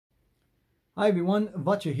Hi everyone,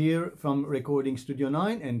 Vacha here from Recording Studio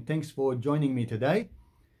 9 and thanks for joining me today.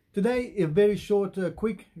 Today a very short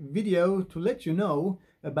quick video to let you know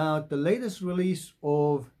about the latest release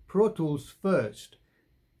of Pro Tools First.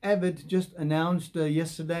 AVID just announced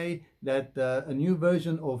yesterday that a new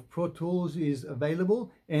version of Pro Tools is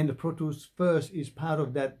available and Pro Tools First is part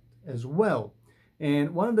of that as well.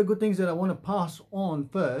 And one of the good things that I want to pass on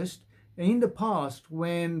first, in the past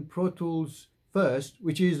when Pro Tools First,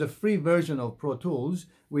 which is a free version of Pro Tools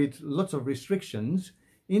with lots of restrictions,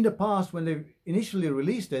 in the past when they initially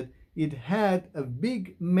released it, it had a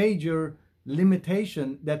big major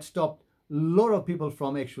limitation that stopped a lot of people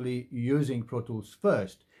from actually using Pro Tools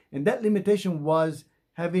First. And that limitation was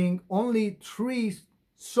having only 3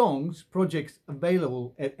 projects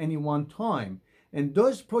available at any one time. And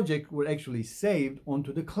those projects were actually saved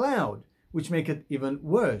onto the cloud, which make it even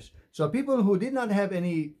worse. So people who did not have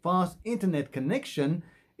any fast internet connection,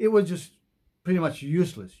 it was just pretty much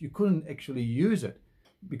useless. You couldn't actually use it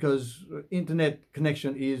because internet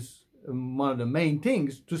connection is one of the main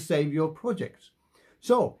things to save your projects.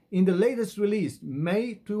 So in the latest release,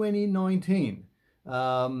 May 2019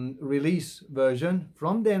 release version,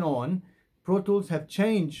 from then on, Pro Tools have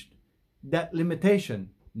changed that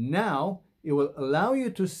limitation. Now it will allow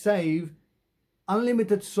you to save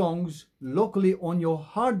unlimited songs locally on your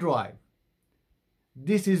hard drive.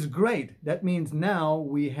 This is great. That means now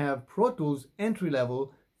we have Pro Tools entry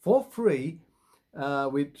level for free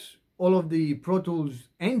with all of the Pro Tools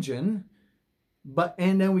engine,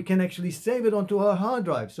 and then we can actually save it onto our hard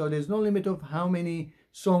drive. So there's no limit of how many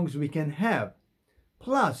songs we can have.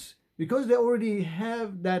 Plus, because they already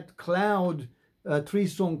have that cloud,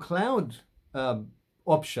 3-song cloud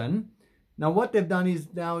option, now what they've done is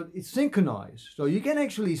now it's synchronized. So you can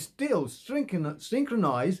actually still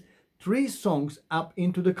synchronize 3 songs up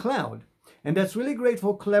into the cloud. And that's really great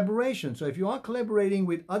for collaboration. So if you are collaborating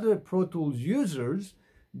with other Pro Tools users,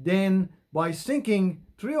 then by syncing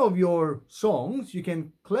 3 of your songs, you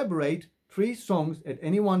can collaborate 3 songs at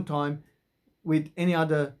any one time with any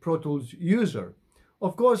other Pro Tools user.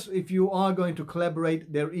 Of course, if you are going to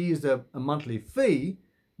collaborate, there is a monthly fee,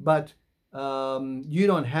 but you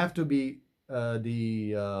don't have to be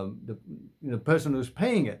the person who's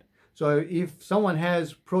paying it. So if someone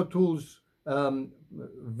has Pro Tools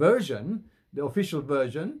version, the official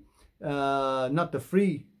version, not the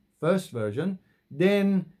free first version,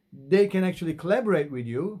 then they can actually collaborate with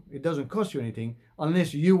you. It doesn't cost you anything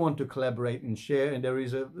unless you want to collaborate and share, and there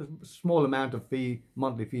is a small amount of fee,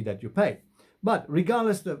 monthly fee that you pay. But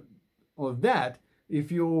regardless of that,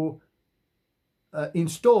 if you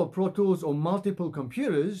install Pro Tools on multiple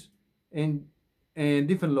computers in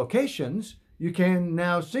different locations, you can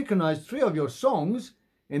now synchronize 3 of your songs,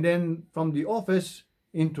 and then from the office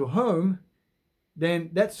into home,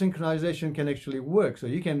 then that synchronization can actually work. So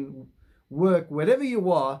you can work wherever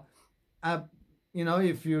you are.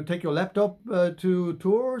 If you take your laptop to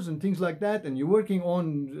tours and things like that, and you're working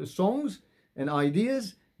on songs and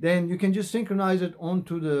ideas, then you can just synchronize it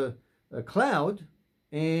onto the cloud,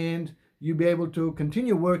 and you'll be able to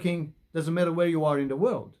continue working. Doesn't matter where you are in the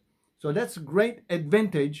world. So that's a great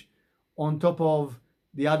advantage on top of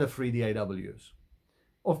the other free DAWs.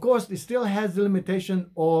 Of course, it still has the limitation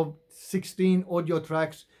of 16 audio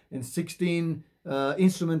tracks and 16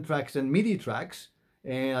 instrument tracks and MIDI tracks,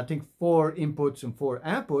 and I think 4 inputs and 4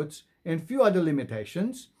 outputs, and a few other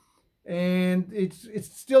limitations. And it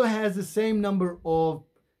still has the same number of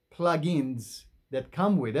plugins that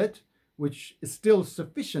come with it, which is still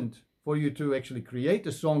sufficient for you to actually create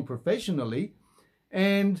a song professionally.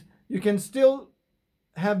 And you can still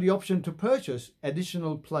have the option to purchase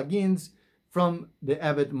additional plugins from the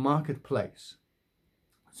AVID marketplace.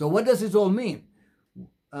 So what does this all mean?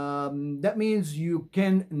 That means you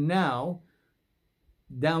can now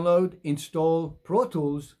download, install Pro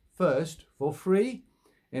Tools First for free,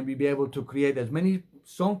 and we'll be able to create as many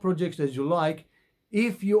song projects as you like.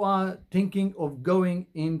 If you are thinking of going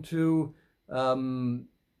into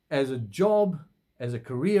as a job, as a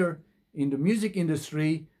career in the music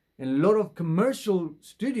industry, and a lot of commercial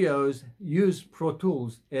studios use Pro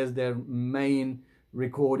Tools as their main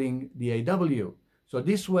recording DAW. So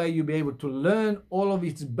this way you'll be able to learn all of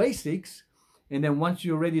its basics, and then once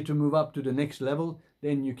you're ready to move up to the next level,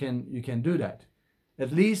 then you can do that.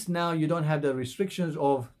 At least now you don't have the restrictions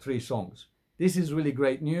of 3 songs. This is really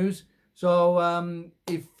great news. So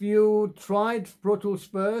if you tried Pro Tools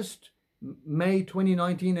First, May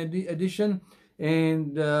 2019 edition,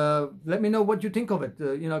 and let me know what you think of it.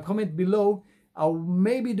 Comment below. I'll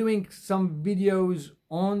maybe doing some videos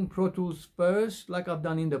on Pro Tools First, like I've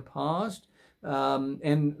done in the past,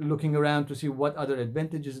 and looking around to see what other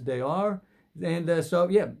advantages they are, And so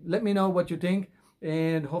yeah, let me know what you think,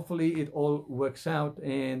 and hopefully it all works out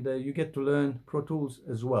and you get to learn Pro Tools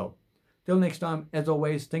as well. Till next time, as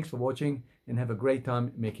always, thanks for watching and have a great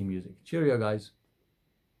time making music. Cheerio, guys.